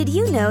Did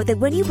you know that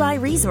when you buy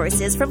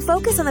resources from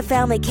Focus on the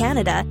Family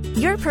Canada,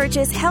 your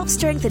purchase helps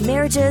strengthen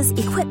marriages,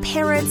 equip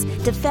parents,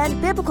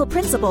 defend biblical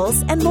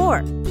principles, and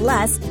more?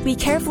 Plus, we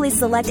carefully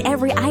select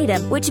every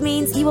item, which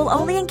means you will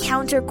only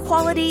encounter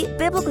quality,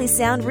 biblically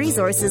sound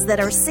resources that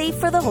are safe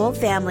for the whole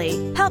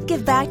family. Help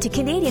give back to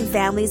Canadian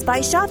families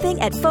by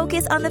shopping at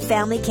Focus on the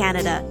Family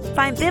Canada.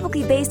 Find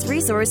biblically based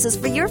resources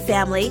for your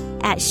family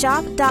at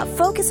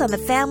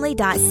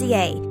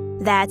shop.focusonthefamily.ca.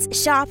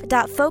 That's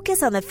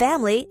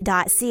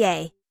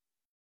shop.focusonthefamily.ca.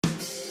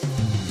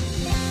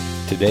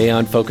 Today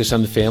on Focus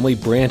on the Family,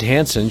 Brant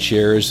Hansen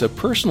shares a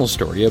personal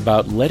story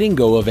about letting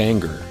go of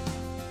anger.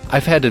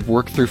 I've had to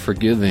work through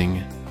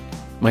forgiving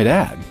my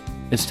dad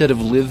instead of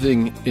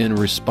living in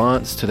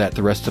response to that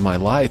the rest of my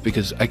life,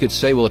 because I could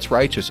say, well, it's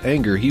righteous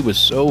anger. He was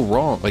so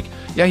wrong. Like,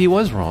 yeah, he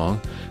was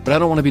wrong, but I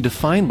don't want to be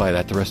defined by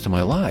that the rest of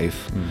my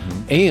life.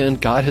 Mm-hmm.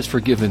 And God has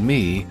forgiven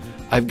me.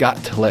 I've got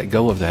to let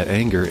go of that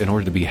anger in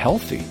order to be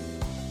healthy.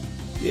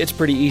 It's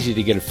pretty easy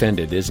to get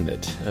offended, isn't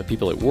it?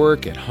 People at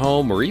work, at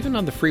home, or even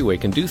on the freeway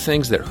can do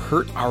things that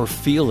hurt our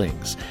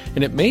feelings.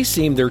 And it may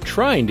seem they're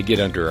trying to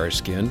get under our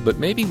skin, but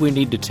maybe we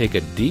need to take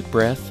a deep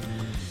breath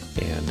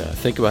and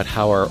think about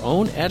how our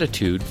own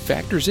attitude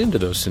factors into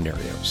those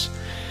scenarios.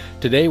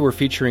 Today, we're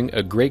featuring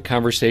a great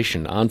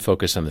conversation on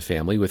Focus on the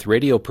Family with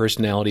radio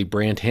personality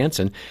Brant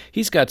Hansen.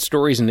 He's got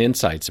stories and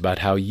insights about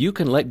how you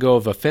can let go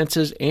of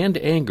offenses and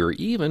anger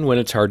even when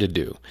it's hard to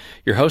do.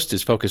 Your host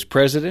is Focus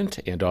President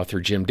and author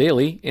Jim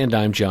Daly, and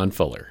I'm John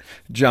Fuller.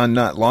 John,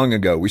 not long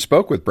ago, we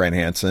spoke with Brant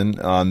Hansen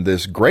on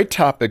this great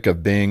topic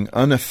of being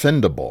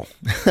unoffendable.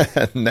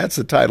 And that's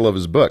the title of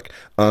his book,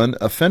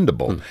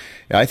 Unoffendable.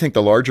 I think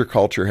the larger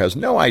culture has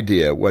no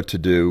idea what to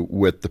do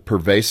with the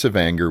pervasive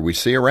anger we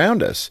see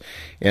around us.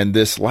 And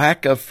this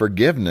lack of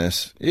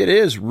forgiveness, it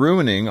is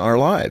ruining our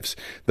lives.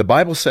 The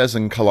Bible says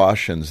in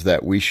Colossians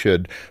that we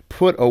should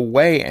put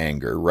away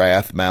anger,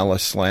 wrath,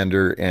 malice,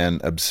 slander,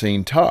 and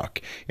obscene talk.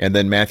 And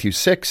then Matthew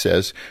 6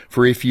 says,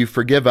 for if you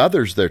forgive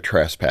others their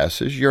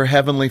trespasses, your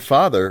heavenly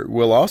Father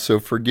will also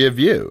forgive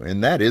you.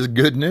 And that is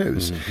good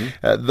news.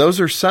 Mm-hmm. Those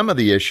are some of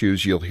the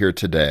issues you'll hear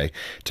today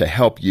to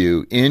help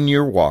you in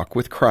your walk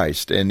with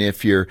Christ. And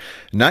if you're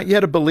not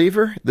yet a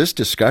believer, this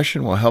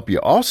discussion will help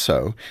you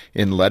also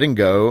in letting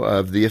go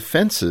of the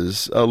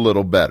offenses a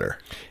little better.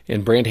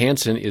 And Brant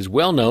Hansen is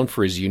well known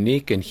for his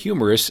unique and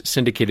humorous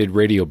syndicated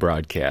radio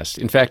broadcast.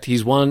 In fact,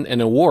 he's won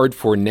an award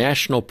for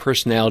National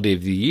Personality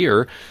of the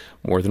Year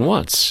more than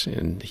once.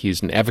 And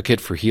he's an advocate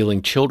for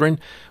healing children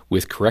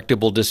with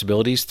correctable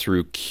disabilities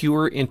through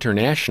Cure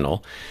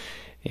International.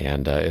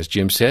 And as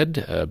Jim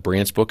said,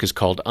 Brant's book is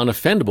called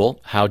Unoffendable,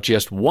 How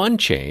Just One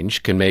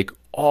Change Can Make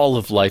All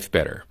of Life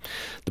Better.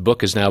 The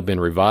book has now been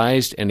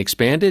revised and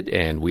expanded,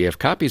 and we have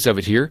copies of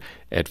it here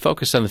at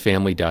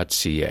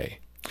focusonthefamily.ca.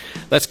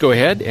 Let's go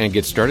ahead and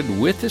get started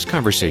with this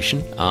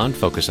conversation on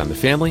Focus on the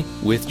Family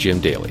with Jim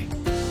Daly.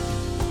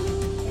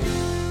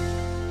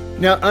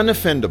 Now,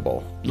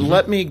 unoffendable.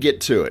 Let me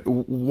get to it.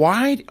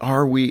 Why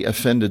are we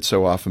offended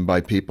so often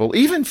by people,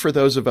 even for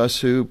those of us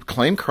who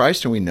claim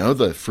Christ and we know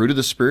the fruit of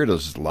the Spirit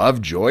is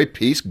love, joy,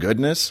 peace,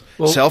 goodness,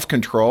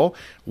 self-control?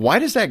 Why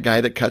does that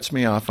guy that cuts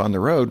me off on the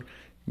road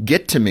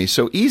get to me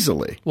so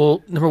easily?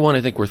 Well, number one,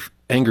 I think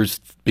anger's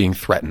being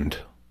threatened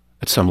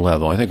at some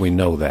level. I think we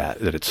know that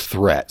it's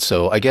threat.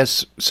 So I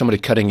guess somebody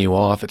cutting you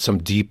off at some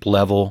deep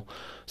level,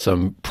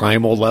 some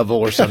primal level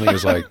or something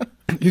is like,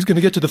 he's going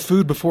to get to the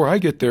food before I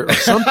get there or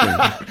something.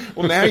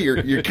 Well, now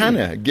you're kind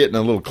of getting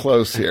a little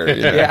close here.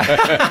 You know?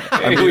 Yeah.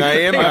 I mean,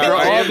 after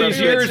all these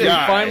years, we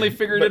finally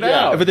figured it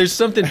out. But there's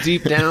something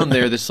deep down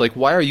there that's like,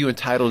 why are you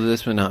entitled to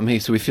this but not me?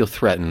 So we feel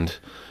threatened.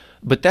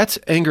 But that's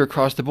anger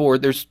across the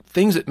board. There's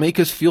things that make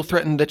us feel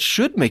threatened that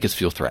should make us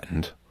feel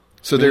threatened.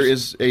 So there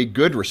is a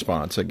good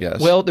response, I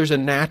guess. Well, there's a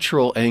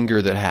natural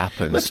anger that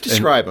happens. Let's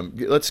describe them.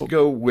 Let's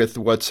go with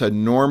what's a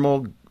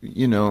normal,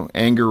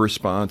 anger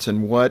response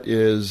and what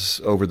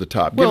is over the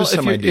top. Give us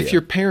some idea. If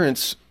your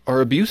parents are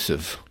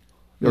abusive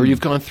or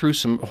you've gone through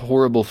some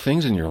horrible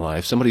things in your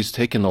life, somebody's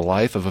taken the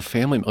life of a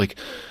family, like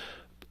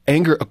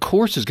anger, of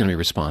course, is going to be a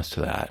response to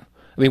that.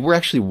 I mean, we're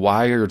actually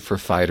wired for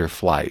fight or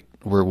flight.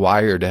 We're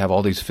wired to have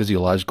all these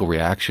physiological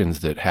reactions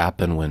that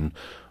happen when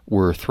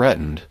we're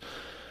threatened.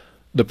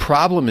 The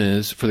problem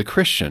is, for the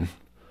Christian,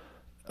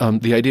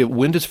 the idea of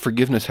when does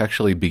forgiveness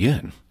actually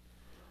begin?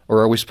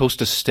 Or are we supposed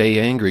to stay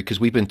angry? Because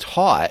we've been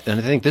taught, and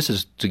I think this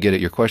is to get at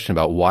your question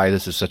about why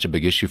this is such a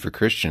big issue for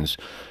Christians,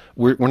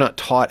 we're not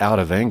taught out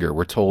of anger.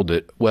 We're told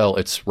that, well,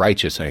 it's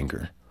righteous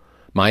anger.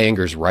 My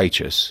anger is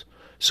righteous,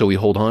 so we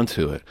hold on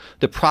to it.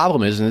 The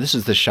problem is, and this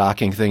is the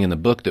shocking thing in the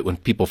book, that when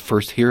people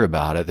first hear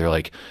about it, they're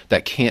like,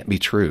 that can't be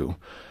true.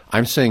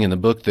 I'm saying in the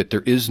book that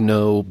there is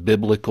no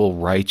biblical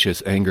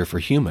righteous anger for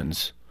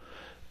humans.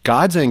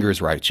 God's anger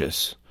is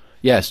righteous.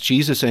 Yes,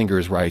 Jesus' anger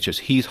is righteous.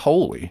 He's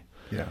holy.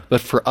 Yeah.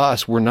 But for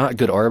us, we're not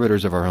good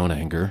arbiters of our own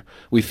anger.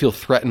 We feel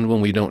threatened when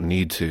we don't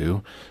need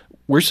to.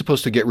 We're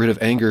supposed to get rid of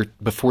anger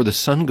before the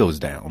sun goes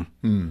down.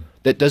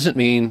 That doesn't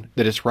mean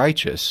that it's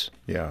righteous.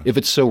 Yeah. If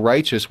it's so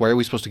righteous, why are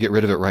we supposed to get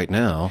rid of it right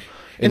now?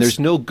 And there's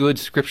no good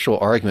scriptural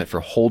argument for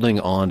holding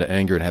on to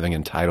anger and having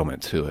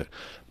entitlement to it.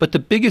 But the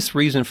biggest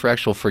reason for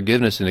actual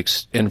forgiveness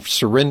and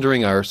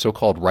surrendering our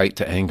so-called right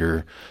to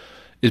anger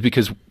is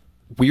because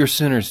we are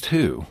sinners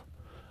too.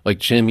 Like,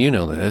 Jim, you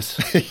know this.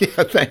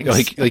 Yeah,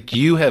 thanks. Like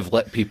you have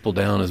let people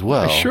down as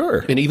well.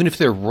 Sure. And even if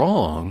they're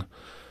wrong,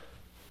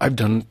 I've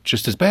done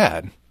just as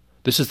bad.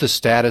 This is the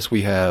status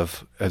we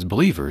have as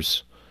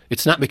believers.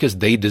 It's not because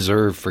they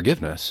deserve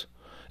forgiveness.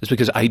 It's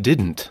because I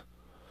didn't.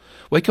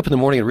 Wake up in the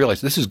morning and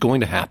realize this is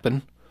going to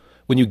happen.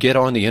 When you get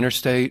on the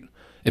interstate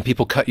and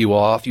people cut you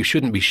off, you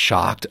shouldn't be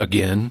shocked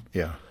again.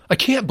 Yeah. I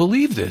can't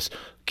believe this.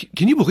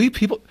 Can you believe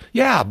people?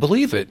 Yeah,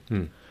 believe it.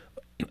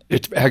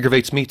 It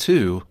aggravates me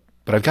too,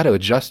 but I've got to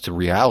adjust to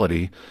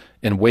reality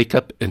and wake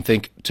up and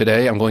think,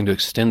 today I'm going to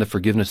extend the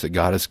forgiveness that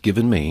God has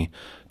given me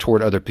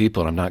toward other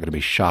people, and I'm not going to be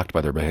shocked by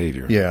their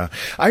behavior. Yeah.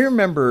 I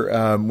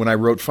remember when I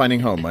wrote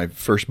Finding Home, my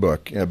first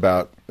book,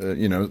 about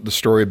the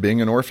story of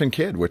being an orphan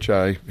kid, which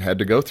I had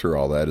to go through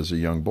all that as a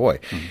young boy.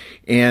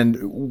 And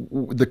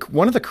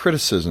one of the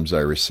criticisms I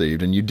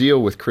received, and you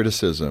deal with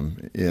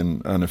criticism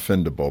in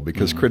Unoffendable,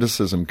 because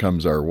criticism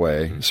comes our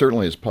way,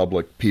 certainly as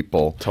public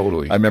people.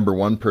 Totally. I remember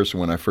one person,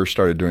 when I first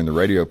started doing the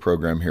radio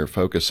program here at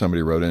Focus,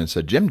 somebody wrote in and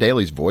said, Jim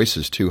Daly's voice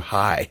is too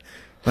high.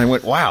 And I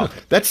went, wow,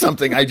 that's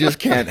something I just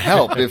can't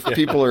help if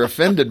people are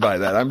offended by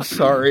that. I'm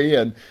sorry,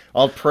 and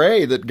I'll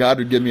pray that God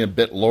would give me a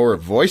bit lower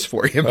voice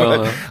for you.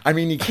 But, I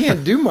mean, you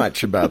can't do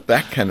much about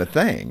that kind of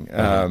thing.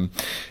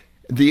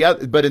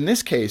 But in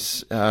this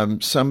case,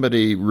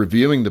 somebody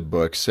reviewing the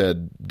book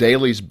said,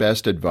 Daly's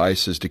best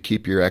advice is to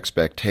keep your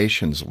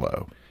expectations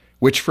low,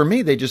 which for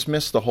me, they just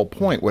missed the whole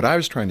point. What I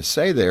was trying to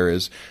say there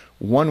is,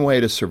 one way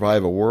to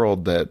survive a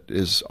world that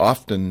is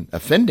often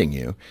offending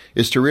you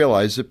is to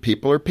realize that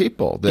people are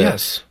people,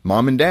 that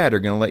mom and dad are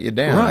going to let you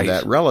down,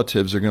 that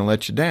relatives are going to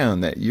let you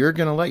down, that you're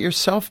going to let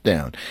yourself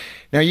down.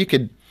 Now, you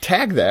could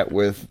tag that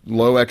with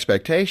low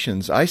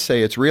expectations. I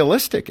say it's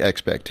realistic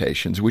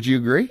expectations. Would you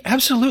agree?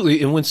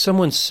 Absolutely. And when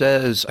someone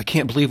says, I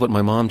can't believe what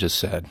my mom just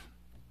said,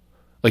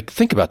 like,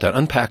 think about that.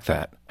 Unpack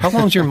that. How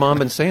long's your mom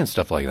been saying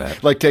stuff like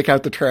that? Like, take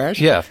out the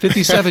trash? Yeah,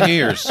 57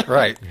 years.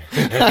 Right.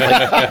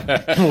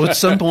 Well, at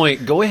some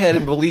point, go ahead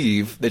and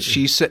believe that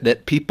she said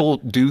that people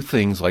do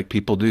things like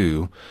people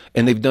do,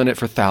 and they've done it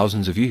for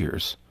thousands of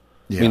years.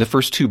 Yeah. I mean, the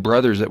first two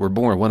brothers that were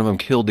born, one of them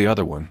killed the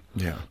other one.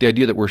 Yeah. The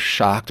idea that we're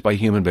shocked by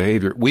human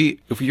behavior.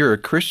 If you're a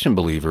Christian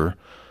believer,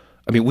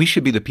 I mean, we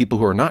should be the people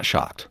who are not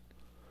shocked.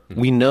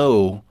 We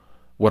know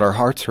what our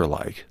hearts are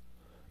like.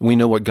 We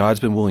know what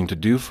God's been willing to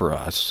do for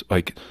us.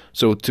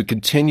 So to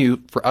continue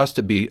for us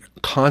to be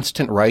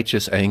constant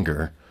righteous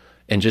anger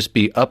and just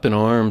be up in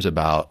arms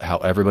about how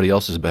everybody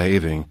else is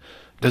behaving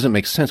doesn't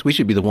make sense. We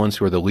should be the ones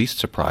who are the least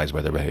surprised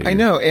by their behavior. I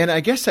know, and I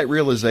guess that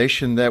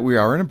realization that we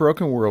are in a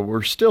broken world,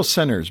 we're still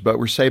sinners, but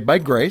we're saved by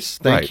grace.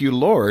 Thank you,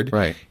 Lord.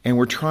 Right. And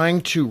we're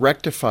trying to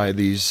rectify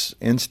these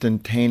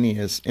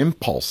instantaneous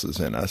impulses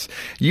in us.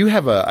 You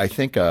have, I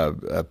think,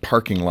 a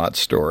parking lot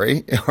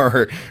story,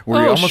 or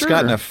where you almost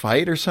got in a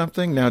fight or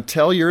something. Now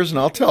tell yours, and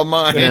I'll tell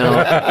mine.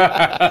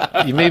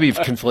 You may be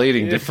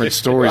conflating different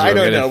stories. I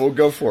don't know. We'll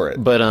go for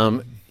it.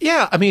 But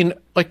yeah, I mean,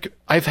 like,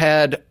 I've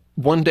had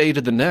one day to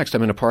the next,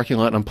 I'm in a parking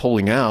lot and I'm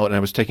pulling out, and I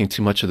was taking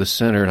too much of the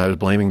center, and I was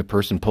blaming the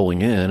person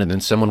pulling in, and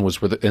then someone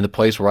was in the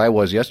place where I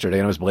was yesterday,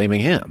 and I was blaming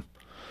him.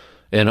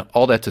 And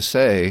all that to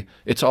say,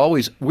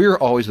 we're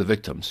always the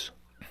victims.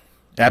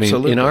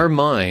 Absolutely. I mean, in our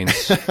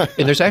minds,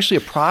 and there's actually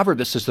a proverb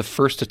that says the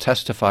first to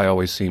testify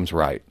always seems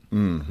right.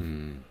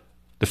 Mm-hmm.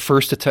 The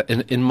first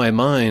to in my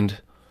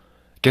mind,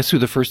 guess who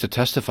the first to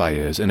testify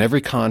is? In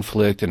every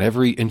conflict and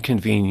every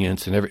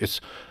inconvenience and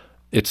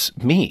it's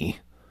me.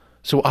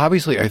 So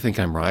obviously I think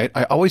I'm right.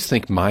 I always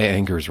think my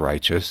anger is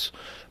righteous.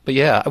 But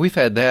yeah, we've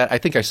had that. I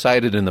think I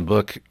cited in the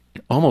book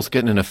almost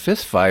getting in a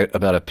fist fight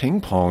about a ping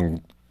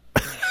pong.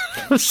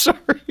 I'm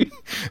sorry.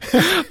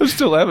 I'm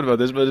still laughing about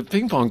this, but a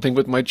ping pong thing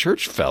with my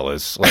church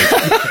fellas.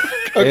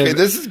 Okay,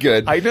 this is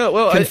good. I know.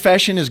 Well,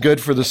 confession is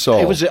good for the soul.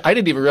 I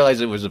didn't even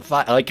realize it was a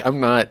fight. Like, I'm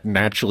not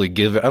naturally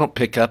I don't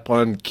pick up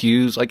on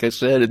cues, like I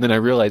said, and then I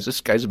realized this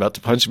guy's about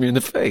to punch me in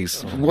the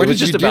face. What did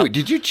you do?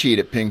 Did you cheat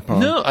at ping pong?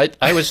 No,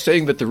 I was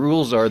saying that the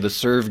rules are the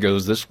serve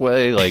goes this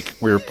way, like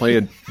we were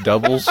playing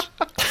doubles.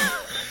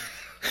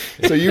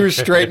 So you were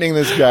straightening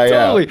this guy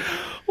out.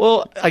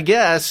 Well, I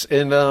guess,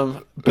 and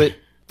but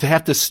to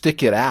have to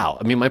stick it out.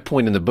 I mean, my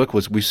point in the book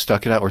was we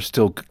stuck it out. We're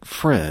still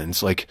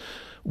friends. Like,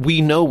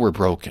 we know we're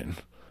broken,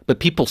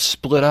 but people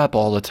split up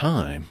all the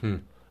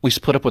time. We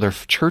split up with our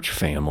church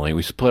family.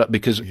 We split up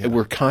because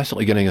we're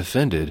constantly getting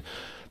offended.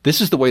 This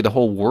is the way the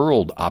whole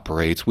world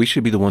operates. We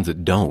should be the ones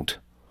that don't.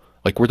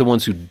 Like, we're the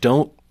ones who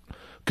don't,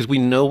 because we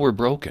know we're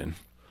broken.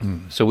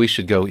 So we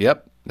should go,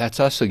 yep, that's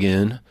us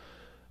again,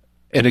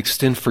 and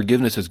extend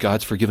forgiveness as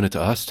God's forgiven it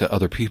to us, to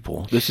other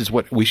people. This is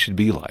what we should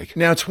be like.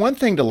 Now, it's one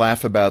thing to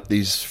laugh about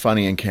these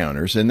funny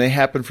encounters, and they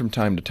happen from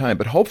time to time,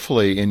 but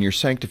hopefully in your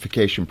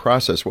sanctification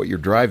process, what you're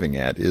driving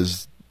at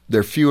is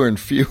they're fewer and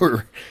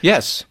fewer.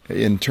 Yes.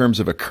 In terms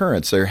of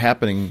occurrence, they're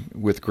happening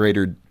with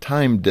greater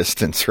time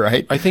distance,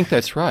 right? I think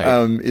that's right.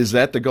 Is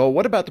that the goal?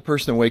 What about the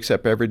person that wakes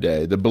up every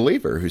day, the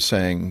believer who's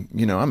saying,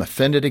 I'm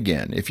offended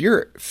again? If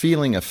you're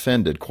feeling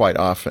offended quite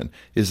often,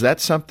 is that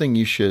something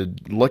you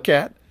should look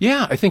at?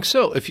 Yeah, I think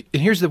so. And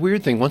here's the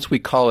weird thing. Once we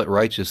call it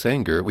righteous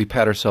anger, we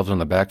pat ourselves on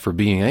the back for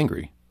being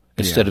angry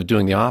instead of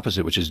doing the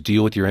opposite, which is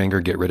deal with your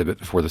anger, get rid of it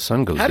before the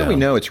sun goes down. How do we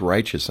know it's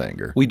righteous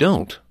anger? We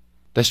don't.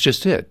 That's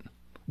just it.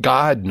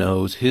 God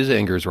knows his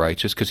anger is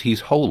righteous because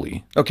he's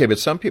holy. Okay, but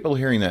some people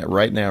hearing that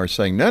right now are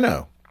saying,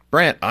 no,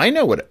 Brant, I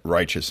know what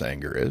righteous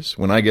anger is.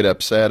 When I get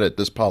upset at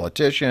this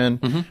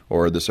politician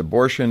or this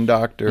abortion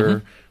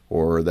doctor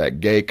or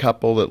that gay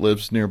couple that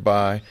lives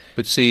nearby.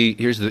 But see,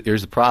 here's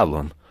the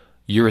problem.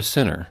 You're a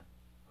sinner,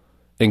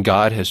 and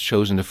God has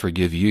chosen to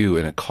forgive you,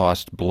 and it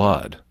cost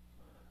blood.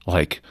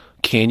 Like,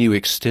 can you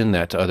extend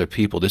that to other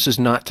people? This is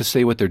not to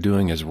say what they're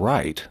doing is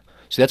right.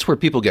 See, that's where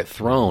people get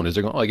thrown, is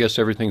they're going, I guess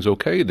everything's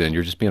okay then.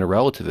 You're just being a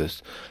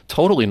relativist.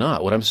 Totally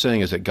not. What I'm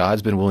saying is that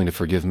God's been willing to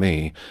forgive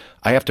me.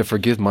 I have to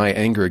forgive my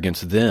anger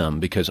against them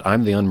because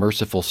I'm the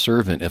unmerciful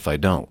servant if I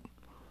don't.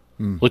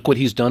 Look what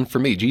he's done for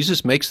me.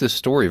 Jesus makes this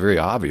story very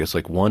obvious,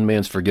 like one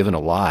man's forgiven a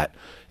lot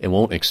and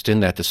won't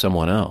extend that to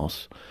someone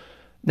else.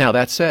 Now,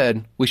 that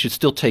said, we should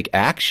still take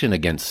action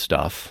against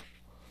stuff.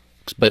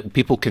 But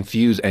people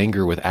confuse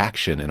anger with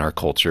action in our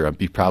culture.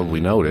 You probably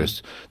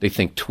noticed. They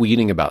think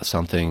tweeting about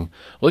something,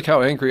 look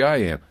how angry I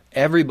am.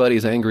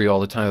 Everybody's angry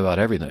all the time about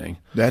everything.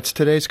 That's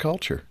today's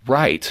culture.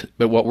 Right.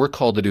 But what we're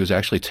called to do is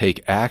actually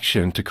take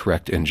action to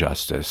correct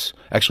injustice,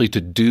 actually to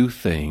do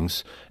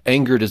things.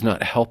 Anger does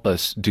not help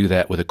us do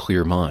that with a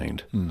clear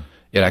mind.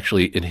 It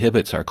actually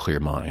inhibits our clear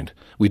mind.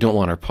 We don't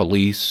want our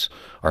police,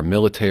 our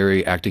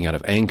military acting out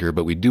of anger,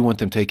 but we do want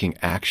them taking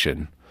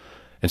action.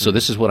 And so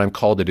this is what I'm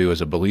called to do as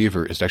a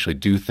believer, is to actually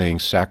do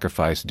things,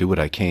 sacrifice, do what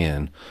I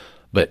can.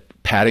 But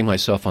patting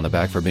myself on the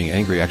back for being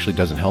angry actually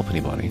doesn't help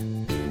anybody.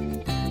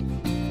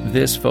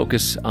 This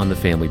Focus on the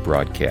Family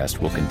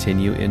broadcast will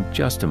continue in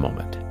just a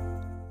moment.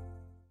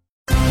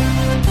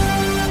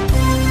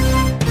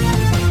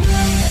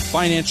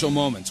 Financial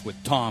Moments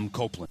with Tom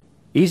Copeland.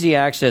 Easy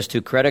access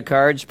to credit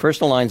cards,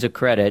 personal lines of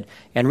credit,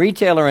 and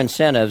retailer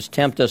incentives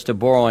tempt us to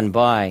borrow and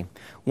buy.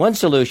 One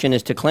solution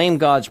is to claim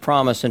God's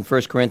promise in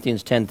 1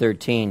 Corinthians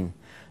 10:13.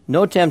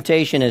 No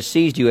temptation has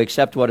seized you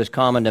except what is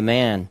common to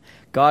man.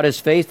 God is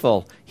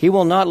faithful. He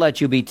will not let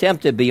you be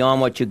tempted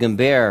beyond what you can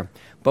bear.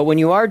 But when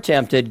you are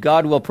tempted,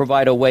 God will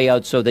provide a way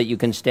out so that you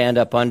can stand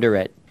up under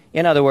it.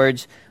 In other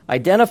words,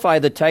 identify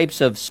the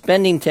types of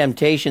spending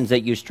temptations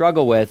that you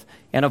struggle with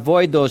and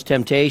avoid those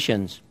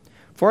temptations.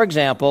 For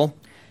example,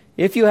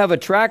 if you have a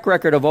track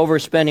record of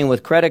overspending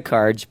with credit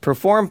cards,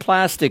 perform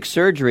plastic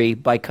surgery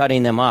by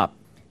cutting them up.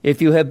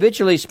 If you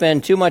habitually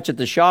spend too much at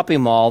the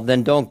shopping mall,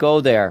 then don't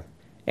go there.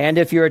 And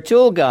if you're a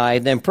tool guy,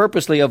 then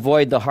purposely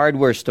avoid the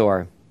hardware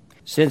store.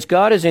 Since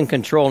God is in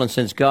control and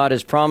since God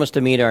has promised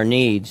to meet our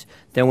needs,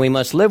 then we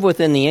must live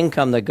within the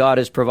income that God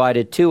has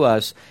provided to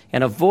us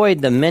and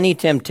avoid the many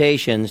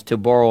temptations to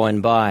borrow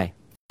and buy.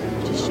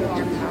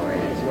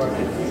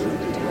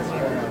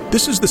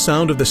 This is the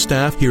sound of the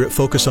staff here at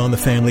Focus on the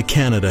Family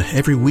Canada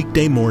every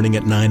weekday morning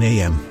at 9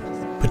 a.m.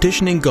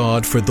 Petitioning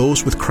God for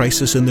those with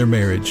crisis in their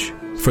marriage,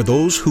 for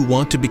those who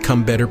want to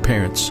become better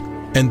parents,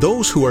 and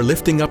those who are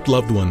lifting up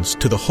loved ones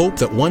to the hope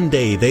that one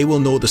day they will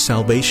know the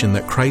salvation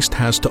that Christ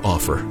has to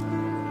offer.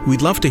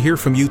 We'd love to hear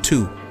from you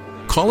too.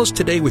 Call us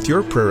today with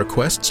your prayer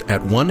requests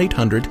at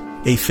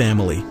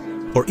 1-800-A-FAMILY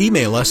or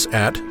email us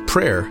at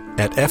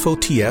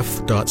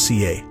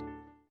prayer@fotf.ca.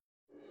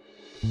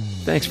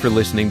 Thanks for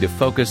listening to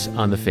Focus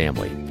on the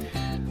Family.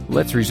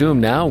 Let's resume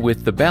now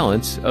with the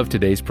balance of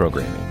today's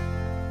programming.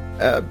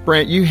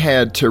 Brant, you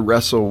had to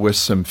wrestle with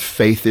some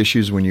faith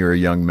issues when you were a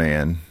young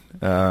man.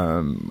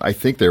 I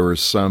think there were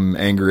some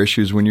anger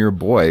issues when you were a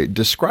boy.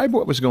 Describe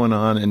what was going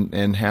on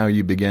and how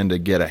you began to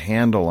get a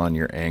handle on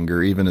your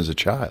anger even as a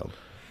child.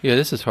 Yeah,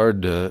 this is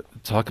hard to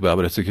talk about,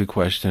 but it's a good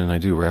question, and I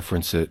do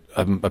reference it.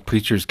 I'm a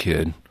preacher's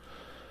kid,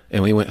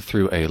 and we went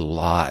through a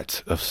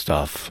lot of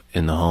stuff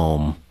in the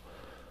home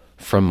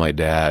from my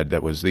dad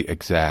that was the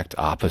exact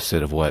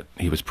opposite of what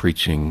he was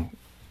preaching.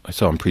 I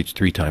saw him preach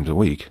 3 times a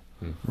week.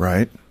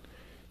 Right.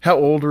 How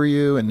old were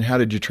you, and how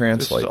did you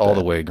translate This is all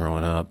that? the way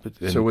growing up.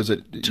 And So was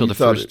it, till you the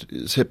thought first,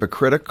 it was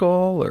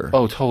hypocritical? Or?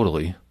 Oh,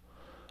 totally.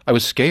 I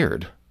was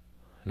scared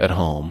at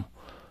home.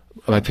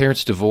 My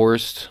parents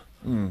divorced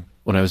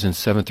when I was in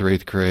 7th or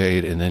 8th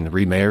grade, and then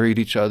remarried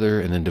each other,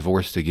 and then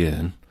divorced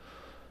again.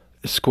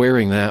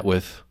 Squaring that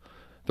with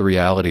the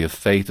reality of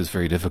faith is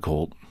very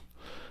difficult,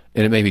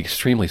 and it made me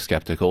extremely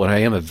skeptical, and I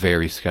am a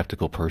very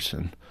skeptical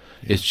person.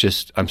 It's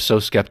just, I'm so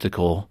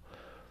skeptical,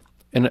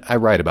 and I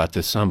write about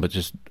this some, but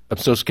just, I'm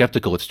so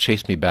skeptical it's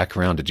chased me back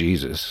around to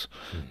Jesus.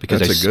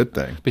 Because That's a good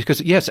thing.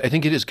 Because, yes, I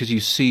think it is, because you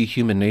see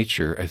human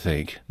nature, I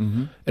think,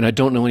 and I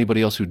don't know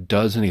anybody else who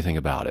does anything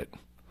about it.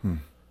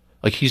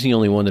 Like, he's the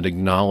only one that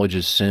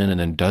acknowledges sin and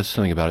then does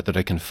something about it that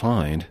I can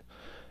find.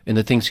 And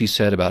the things he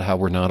said about how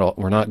we're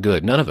not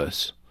good, none of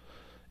us,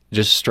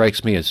 just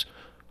strikes me as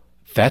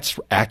that's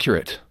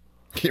accurate.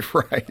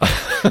 Right.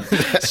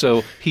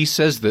 So he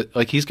says that,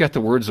 like, he's got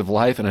the words of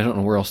life, and I don't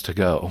know where else to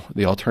go.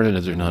 The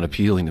alternatives are not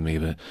appealing to me.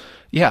 But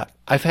yeah,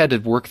 I've had to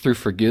work through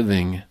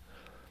forgiving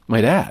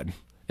my dad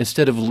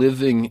instead of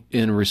living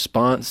in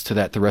response to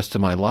that the rest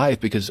of my life,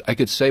 because I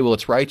could say, well,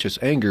 it's righteous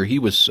anger. He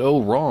was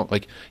so wrong.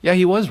 Like, yeah,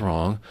 he was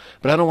wrong,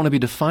 but I don't want to be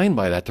defined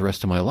by that the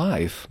rest of my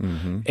life.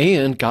 Mm-hmm.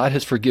 And God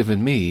has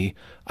forgiven me.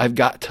 I've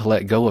got to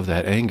let go of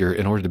that anger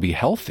in order to be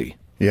healthy.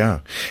 Yeah.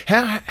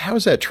 How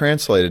is that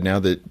translated now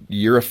that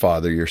you're a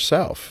father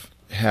yourself,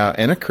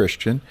 and a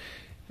Christian,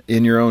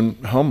 in your own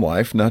home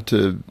life? Not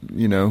to,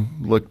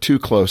 look too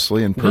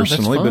closely and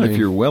personally, but if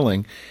you're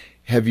willing,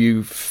 have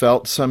you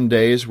felt some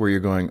days where you're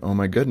going, oh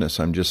my goodness,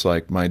 I'm just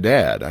like my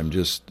dad. I'm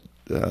just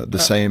the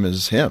same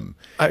as him.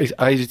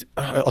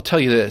 I'll tell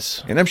you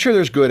this. And I'm sure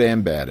there's good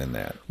and bad in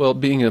that. Well,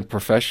 being a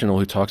professional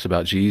who talks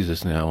about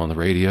Jesus now on the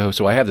radio,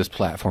 so I have this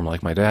platform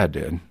like my dad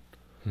did.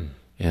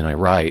 And I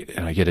write,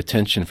 and I get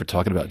attention for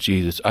talking about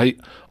Jesus. I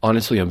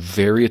honestly am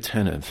very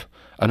attentive.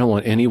 I don't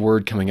want any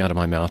word coming out of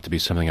my mouth to be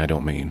something I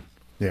don't mean.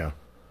 Yeah.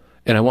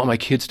 And I want my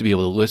kids to be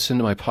able to listen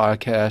to my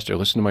podcast or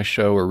listen to my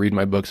show or read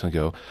my books and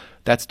go,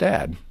 that's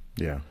Dad.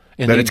 Yeah.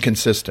 And that it's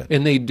consistent.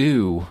 And they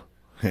do.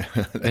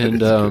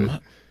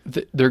 And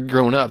they're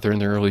grown up. They're in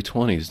their early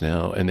 20s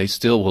now, and they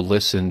still will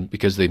listen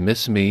because they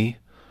miss me,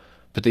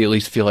 but they at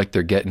least feel like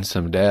they're getting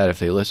some Dad. If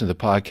they listen to the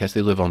podcast,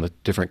 they live on the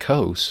different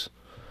coasts.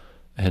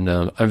 And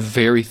I'm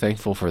very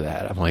thankful for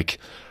that. I'm like,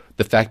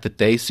 the fact that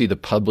they see the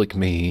public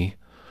me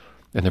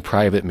and the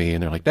private me,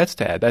 and they're like, that's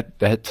Dad.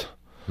 That's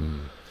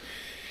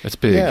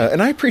big. Yeah,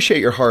 and I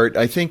appreciate your heart.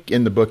 I think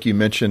in the book you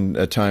mentioned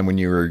a time when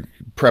you were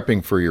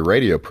prepping for your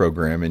radio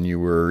program, and you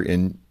were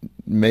in,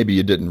 maybe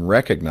you didn't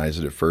recognize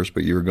it at first,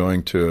 but you were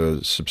going to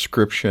a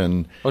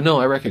subscription. Oh, no,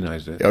 I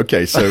recognized it.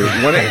 Okay, so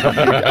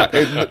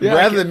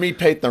rather than me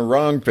paint the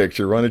wrong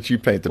picture, why don't you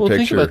paint the picture? Well,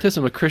 think about this.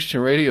 I'm a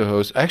Christian radio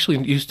host. I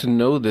actually used to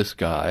know this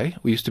guy.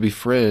 We used to be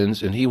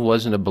friends, and he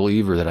wasn't a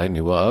believer that I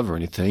knew of or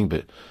anything,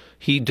 but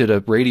he did a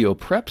radio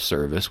prep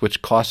service,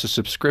 which cost a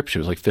subscription.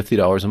 It was like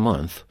 $50 a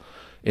month,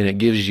 and it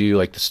gives you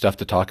like the stuff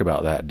to talk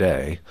about that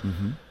day.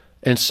 Mm-hmm.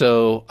 And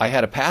so I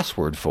had a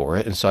password for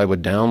it, and so I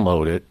would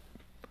download it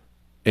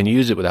and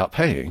use it without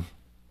paying.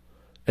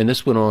 And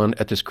this went on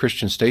at this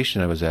Christian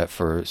station I was at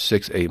for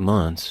 6-8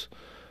 months.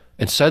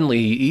 And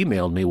suddenly he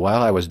emailed me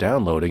while I was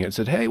downloading it and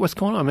said, hey, what's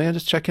going on, man?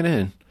 Just checking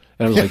in.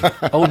 And I was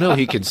like, oh, no,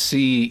 he could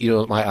see,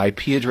 my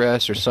IP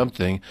address or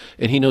something,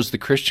 and he knows the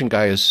Christian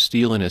guy is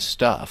stealing his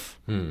stuff.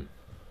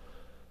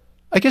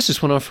 I guess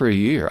this went on for a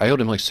year. I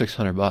owed him like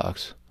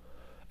 $600.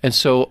 And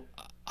so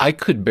I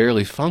could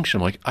barely function.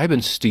 I'm like, I've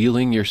been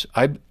stealing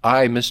I,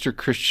 Mr.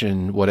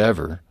 Christian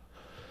whatever,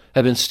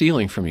 have been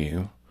stealing from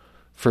you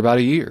for about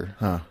a year.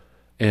 Huh.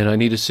 And I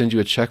need to send you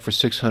a check for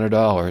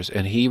 $600.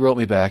 And he wrote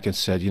me back and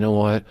said, you know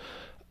what?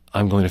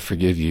 I'm going to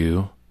forgive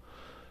you.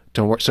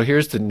 Don't worry. So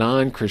here's the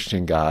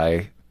non-Christian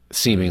guy,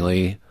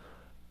 seemingly.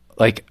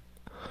 Like,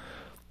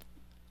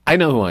 I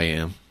know who I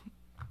am.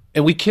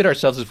 And we kid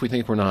ourselves if we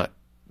think we're not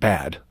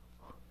bad.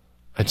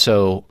 And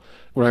so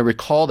when I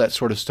recall that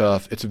sort of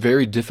stuff, it's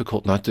very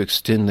difficult not to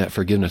extend that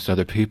forgiveness to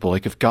other people.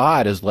 Like, if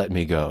God has let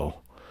me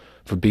go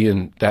for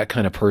being that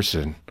kind of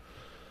person,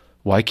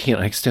 why can't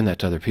I extend that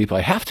to other people?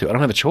 I have to. I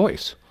don't have a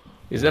choice.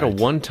 Is that a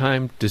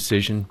one-time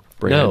decision,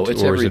 Brent? No,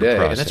 it's every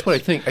day. And that's what I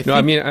think.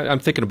 I'm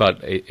thinking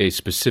about a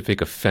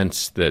specific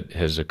offense that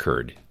has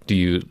occurred. Do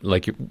you,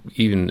 like,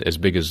 even as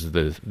big as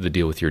the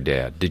deal with your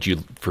dad, did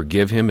you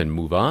forgive him and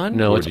move on?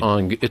 No, I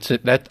think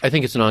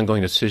it's an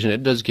ongoing decision.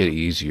 It does get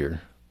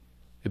easier.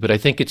 But I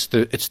think it's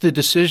the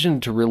decision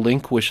to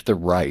relinquish the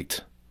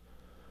right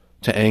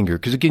to anger.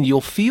 Because, again,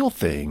 you'll feel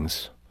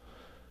things,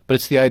 but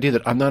it's the idea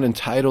that I'm not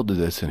entitled to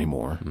this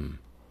anymore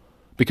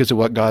because of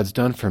what God's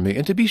done for me.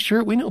 And to be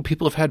sure, we know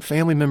people have had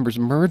family members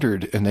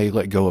murdered, and they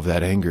let go of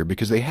that anger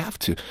because they have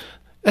to.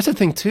 That's the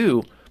thing,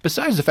 too.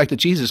 Besides the fact that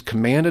Jesus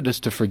commanded us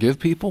to forgive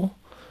people,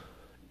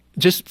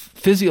 just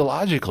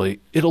physiologically,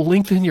 it'll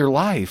lengthen your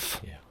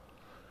life. Yeah.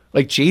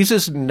 Like,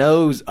 Jesus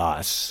knows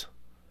us.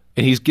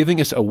 And he's giving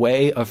us a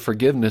way of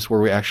forgiveness where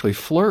we actually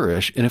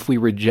flourish. And if we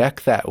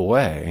reject that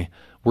way,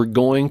 we're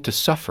going to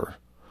suffer.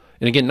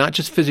 And again, not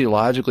just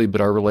physiologically,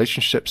 but our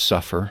relationships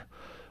suffer.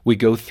 We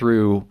go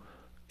through,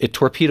 it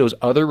torpedoes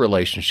other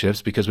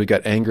relationships because we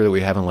got anger that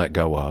we haven't let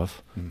go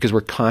of, because we're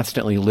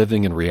constantly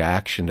living in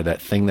reaction to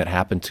that thing that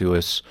happened to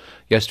us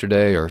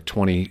yesterday or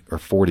 20 or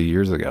 40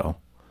 years ago.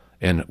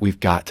 And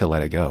we've got to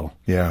let it go.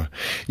 Yeah.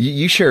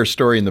 You share a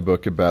story in the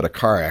book about a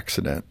car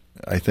accident.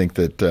 I think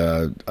that,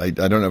 I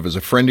don't know if it was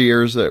a friend of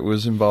yours that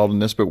was involved in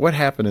this, but what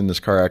happened in this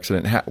car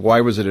accident?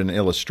 Why was it an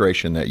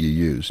illustration that you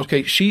used?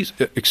 Okay, she's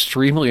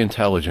extremely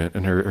intelligent,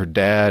 and her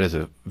dad is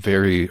a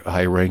very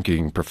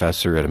high-ranking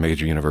professor at a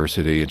major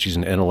university, and she's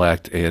an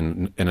intellect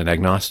and an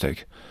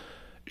agnostic.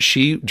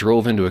 She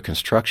drove into a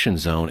construction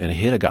zone and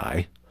hit a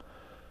guy,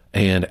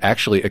 and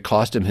actually it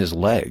cost him his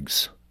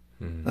legs.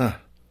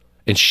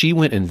 And she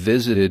went and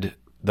visited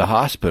the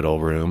hospital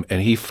room,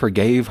 and he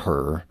forgave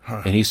her,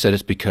 and he said,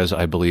 it's because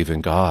I believe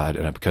in God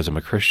and because I'm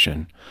a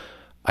Christian.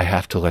 I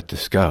have to let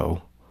this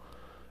go,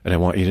 and I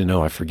want you to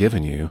know I've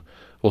forgiven you.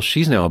 Well,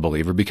 she's now a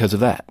believer because of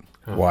that.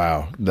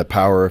 Wow, the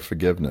power of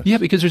forgiveness. Yeah,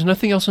 because there's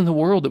nothing else in the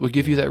world that would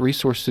give you that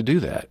resource to do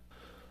that.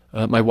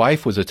 My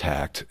wife was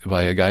attacked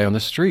by a guy on the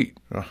street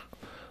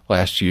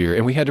last year,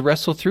 and we had to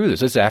wrestle through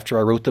this. It's after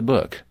I wrote the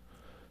book.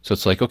 So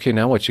it's like, okay,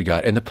 now what you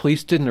got? And the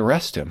police didn't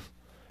arrest him.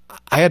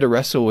 I had to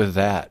wrestle with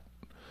that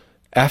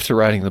after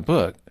writing the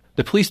book.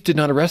 The police did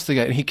not arrest the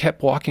guy, and he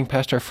kept walking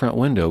past our front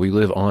window. We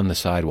live on the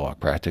sidewalk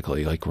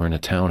practically, like we're in a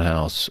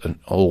townhouse, an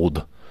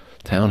old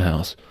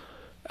townhouse.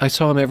 I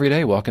saw him every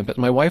day walking, but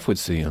my wife would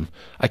see him.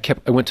 I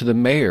went to the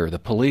mayor, the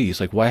police,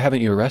 like, why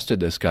haven't you arrested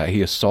this guy?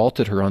 He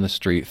assaulted her on the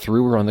street,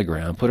 threw her on the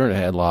ground, put her in a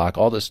headlock,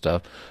 all this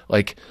stuff.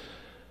 Like,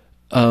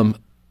 but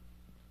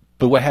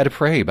I had to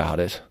pray about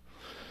it.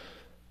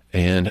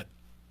 And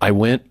I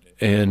went,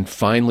 and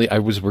finally I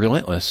was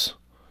relentless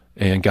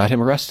and got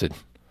him arrested.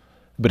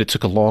 But it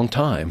took a long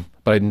time,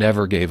 but I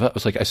never gave up. It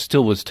was like I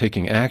still was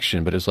taking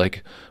action, but it was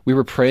like we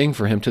were praying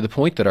for him to the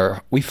point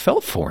that we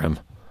felt for him.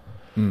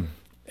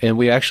 And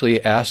we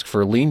actually asked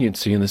for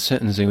leniency in the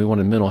sentencing. We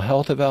wanted mental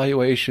health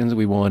evaluations.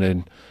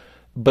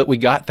 But we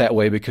got that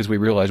way because we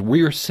realized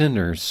we are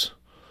sinners.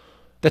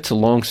 That's a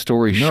long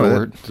story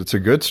short. It's a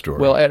good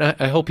story. Well, and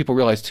I hope people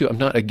realize, too, I'm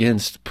not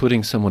against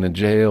putting someone in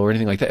jail or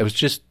anything like that. It was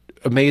just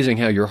amazing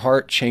how your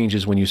heart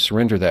changes when you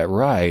surrender that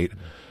right.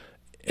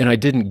 And I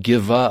didn't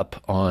give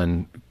up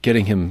on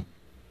getting him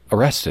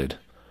arrested.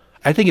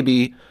 I think it'd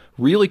be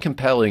really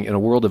compelling in a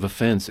world of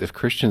offense if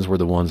Christians were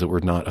the ones that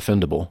were not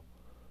offendable.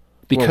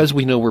 Because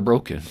we know we're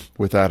broken.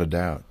 Without a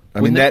doubt.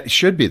 I mean, that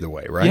should be the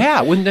way, right?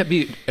 Yeah. Wouldn't that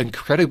be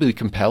incredibly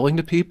compelling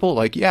to people?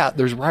 Like, yeah,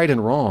 there's right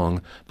and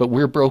wrong, but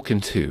we're broken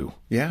too.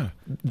 Yeah.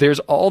 There's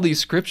all these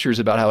scriptures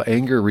about how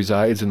anger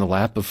resides in the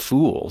lap of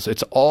fools.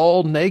 It's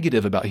all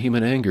negative about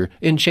human anger.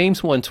 In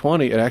James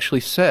 1:20, it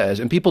actually says,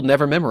 and people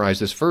never memorize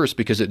this verse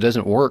because it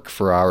doesn't work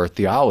for our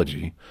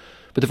theology,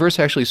 but the verse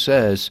actually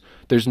says,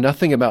 there's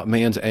nothing about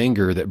man's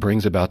anger that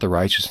brings about the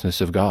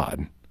righteousness of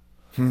God.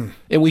 And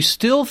we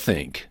still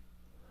think,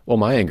 well,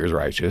 my anger is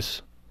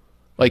righteous.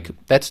 Like,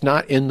 that's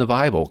not in the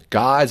Bible.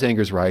 God's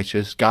anger is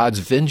righteous. God's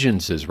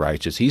vengeance is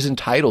righteous. He's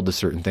entitled to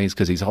certain things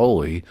because he's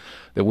holy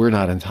that we're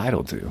not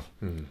entitled to.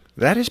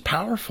 That is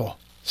powerful.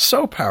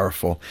 So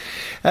powerful.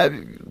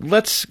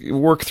 Let's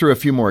work through a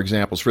few more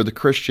examples. For the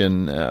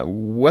Christian,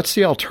 what's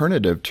the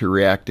alternative to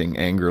reacting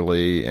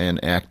angrily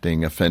and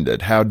acting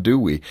offended? How do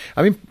we?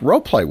 I mean,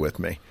 role play with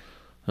me.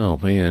 Oh,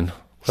 man.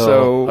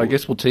 Well, I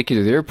guess we'll take you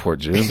to the airport,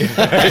 Jim.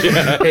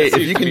 Hey,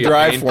 if you can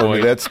drive for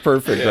me, that's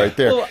perfect right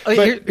there. Well,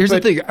 here's the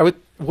thing.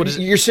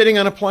 You're sitting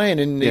on a plane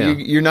and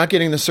you're not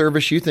getting the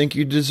service you think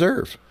you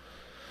deserve.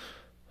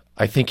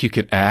 I think you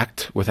could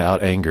act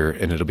without anger,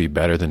 and it'll be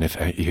better than if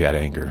you had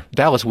anger.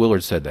 Dallas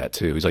Willard said that,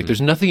 too. He's like,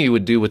 there's nothing you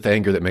would do with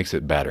anger that makes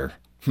it better.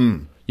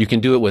 You can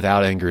do it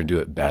without anger and do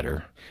it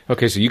better.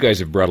 Okay, so you guys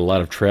have brought a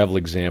lot of travel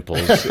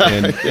examples,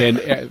 and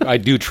I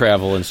do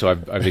travel, and so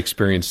I've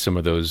experienced some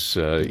of those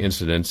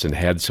incidents and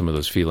had some of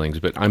those feelings.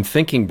 But I'm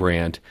thinking,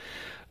 Brant,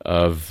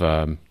 of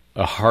a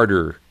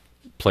harder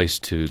place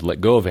to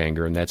let go of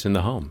anger, and that's in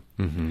the home.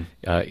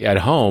 At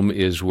home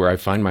is where I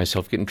find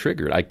myself getting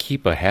triggered. I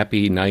keep a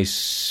happy,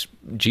 nice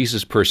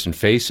Jesus person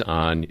face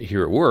on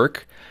here at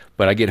work,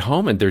 but I get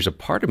home, and there's a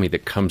part of me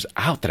that comes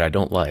out that I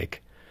don't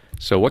like.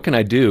 So what can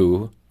I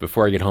do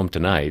before I get home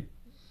tonight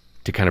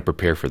to kind of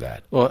prepare for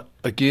that? Well,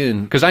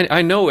 again, because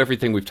I know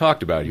everything we've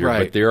talked about here,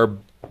 right. But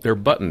there are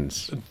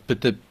buttons.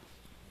 But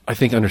I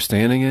think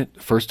understanding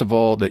it, first of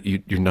all, that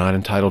you're not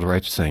entitled to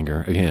righteous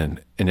anger, again,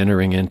 and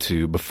entering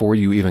into, before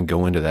you even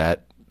go into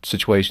that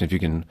situation, if you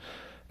can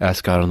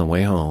ask God on the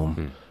way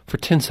home for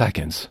 10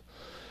 seconds,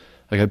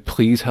 like,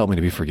 please help me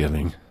to be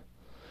forgiving.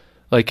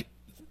 Like,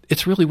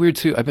 it's really weird,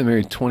 too. I've been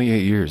married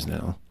 28 years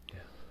now.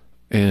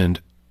 And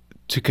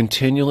to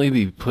continually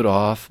be put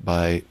off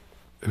by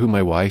who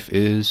my wife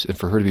is, and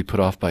for her to be put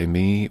off by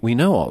me, we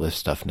know all this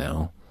stuff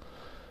now.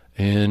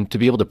 And to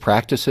be able to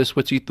practice this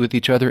with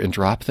each other and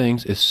drop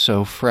things is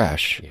so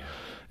fresh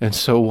and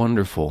so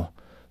wonderful.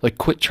 Like,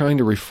 quit trying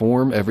to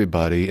reform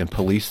everybody and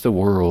police the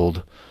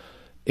world.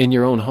 In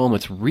your own home,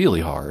 it's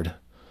really hard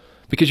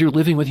because you're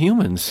living with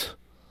humans.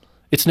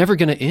 It's never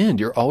going to end.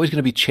 You're always going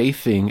to be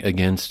chafing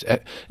against. And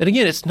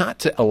again, it's not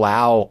to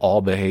allow all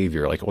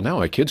behavior. Like, well, now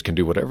my kids can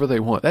do whatever they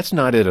want. That's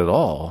not it at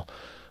all.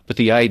 But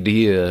the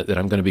idea that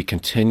I'm going to be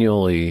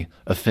continually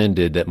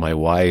offended that my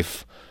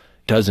wife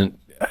doesn't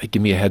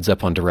give me a heads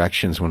up on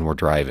directions when we're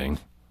driving.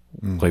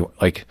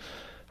 Like,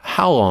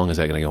 how long is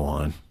that going to go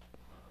on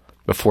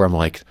before I'm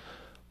like,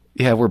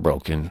 yeah, we're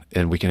broken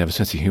and we can have a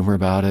sense of humor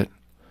about it?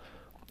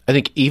 I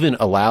think even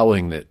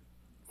allowing that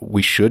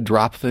we should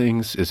drop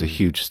things is a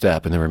huge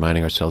step, and then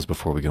reminding ourselves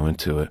before we go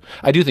into it.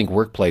 I do think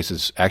workplace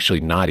is actually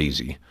not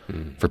easy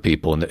for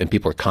people, and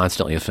people are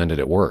constantly offended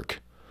at work.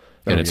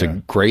 And it's a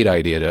great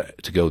idea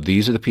to go,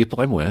 these are the people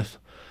I'm with.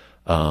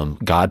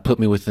 God put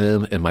me with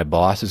them, and my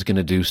boss is going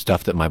to do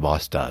stuff that my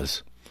boss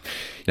does.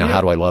 Now,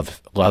 how do I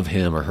love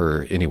him or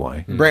her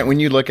anyway? Brant, when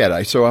you look at it,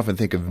 I so often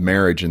think of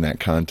marriage in that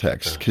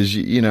context because,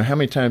 you know, how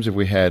many times have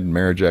we had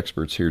marriage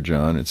experts here,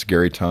 John? It's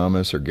Gary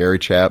Thomas or Gary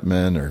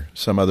Chapman or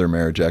some other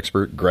marriage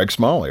expert, Greg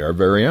Smalley, our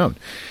very own.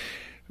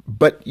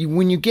 But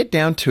when you get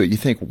down to it, you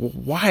think, well,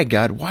 why,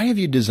 God? Why have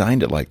you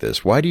designed it like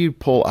this? Why do you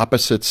pull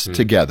opposites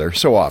together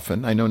so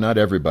often? I know not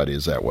everybody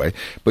is that way,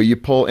 but you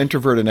pull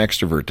introvert and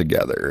extrovert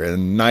together,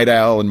 and night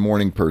owl and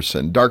morning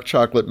person, dark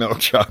chocolate, milk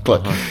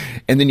chocolate.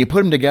 And then you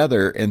put them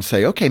together and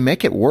say, okay,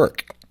 make it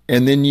work.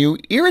 And then you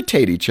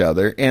irritate each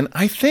other. And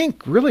I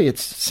think really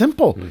it's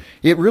simple.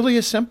 It really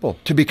is simple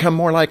to become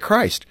more like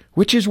Christ,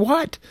 which is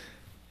what?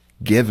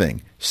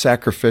 Giving,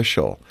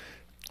 sacrificial,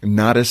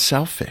 not as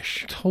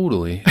selfish.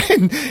 Totally.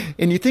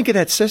 And you think of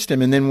that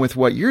system, and then with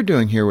what you're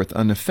doing here with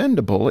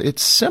Unoffendable,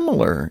 it's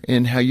similar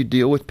in how you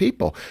deal with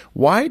people.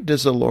 Why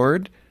does the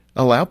Lord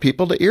allow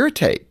people to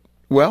irritate?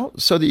 Well,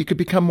 so that you could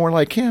become more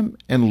like Him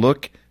and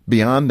look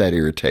beyond that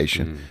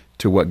irritation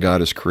to what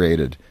God has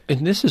created.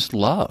 And this is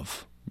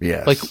love.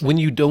 Yes. Like when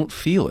you don't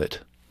feel it,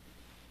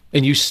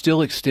 and you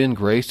still extend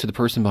grace to the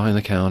person behind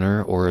the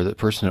counter or the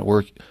person at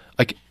work.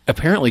 Like,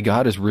 apparently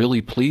God is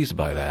really pleased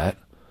by that.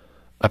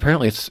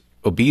 Apparently it's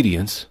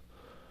obedience.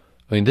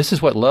 I mean, this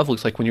is what love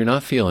looks like when you're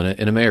not feeling it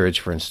in a marriage,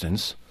 for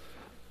instance.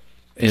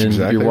 And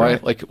exactly your wife,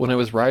 right. like when I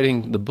was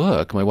writing the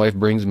book, my wife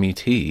brings me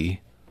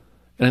tea,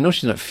 and I know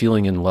she's not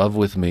feeling in love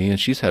with me, and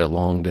she's had a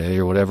long day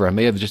or whatever. I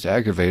may have just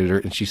aggravated her,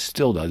 and she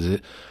still does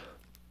it.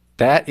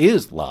 That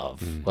is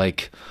love.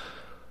 Like,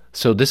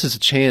 so this is a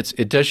chance.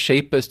 It does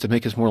shape us to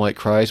make us more like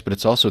Christ, but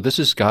it's also, this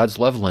is God's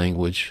love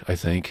language, I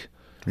think,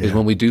 is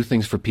when we do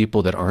things for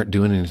people that aren't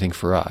doing anything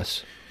for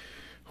us.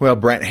 Well,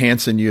 Brant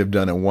Hansen, you have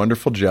done a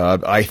wonderful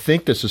job. I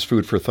think this is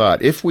food for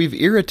thought. If we've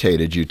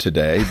irritated you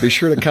today, be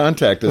sure to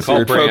contact us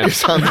here at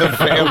Focus on the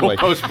Family. We'll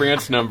post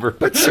Brant's number.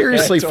 But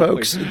seriously, Yeah,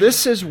 totally. folks,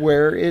 this is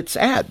where it's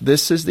at.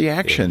 This is the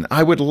action.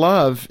 I would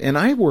love, and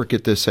I work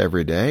at this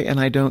every day, and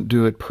I don't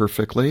do it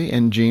perfectly,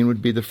 and Gene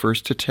would be the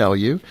first to tell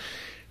you,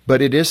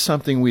 but it is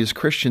something we as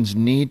Christians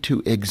need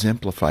to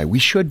exemplify. We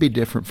should be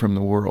different from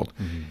the world.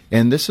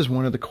 And this is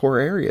one of the core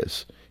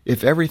areas.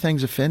 If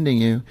everything's offending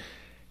you,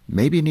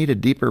 maybe you need a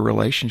deeper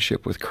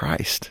relationship with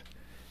Christ.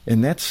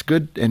 And that's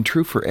good and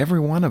true for every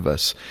one of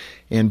us.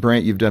 And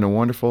Brant, you've done a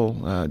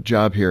wonderful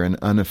job here in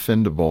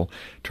Unoffendable,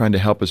 trying to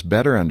help us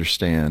better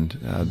understand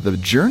the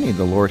journey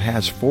the Lord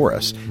has for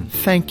us.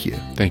 Thank you.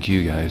 Thank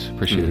you, guys.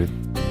 Appreciate it.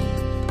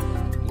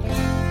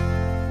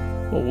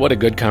 Well, what a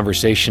good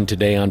conversation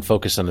today on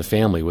Focus on the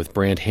Family with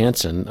Brant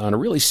Hansen on a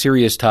really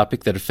serious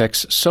topic that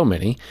affects so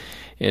many.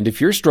 And if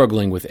you're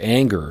struggling with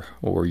anger,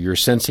 or you're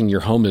sensing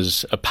your home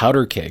is a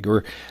powder keg,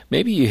 or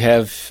maybe you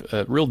have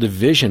a real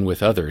division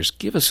with others,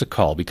 give us a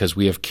call, because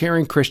we have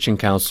caring Christian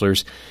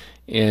counselors,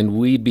 and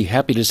we'd be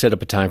happy to set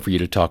up a time for you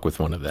to talk with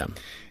one of them.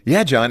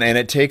 Yeah, John, and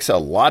it takes a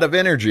lot of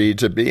energy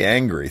to be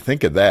angry.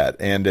 Think of that.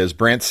 And as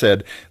Brant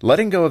said,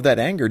 letting go of that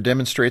anger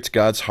demonstrates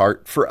God's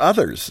heart for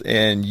others,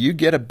 and you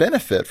get a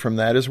benefit from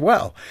that as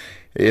well.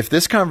 If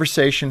this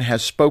conversation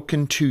has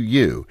spoken to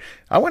you,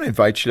 I want to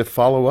invite you to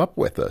follow up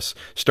with us.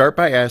 Start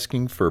by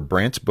asking for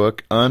Brant's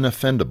book,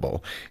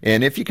 Unoffendable.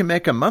 And if you can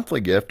make a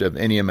monthly gift of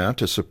any amount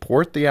to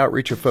support the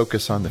outreach of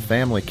Focus on the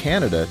Family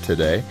Canada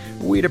today,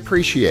 we'd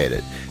appreciate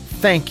it.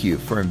 Thank you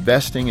for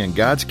investing in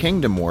God's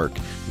kingdom work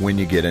when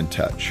you get in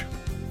touch.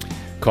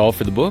 Call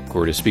for the book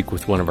or to speak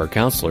with one of our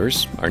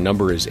counselors. Our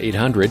number is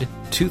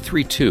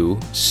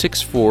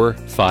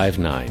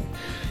 800-232-6459.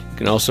 You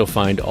can also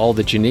find all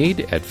that you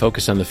need at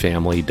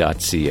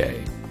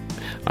focusonthefamily.ca.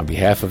 On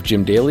behalf of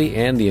Jim Daly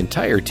and the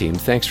entire team,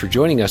 thanks for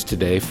joining us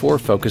today for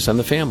Focus on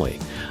the Family.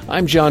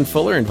 I'm John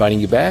Fuller, inviting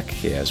you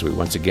back as we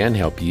once again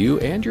help you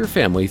and your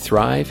family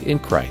thrive in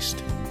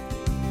Christ.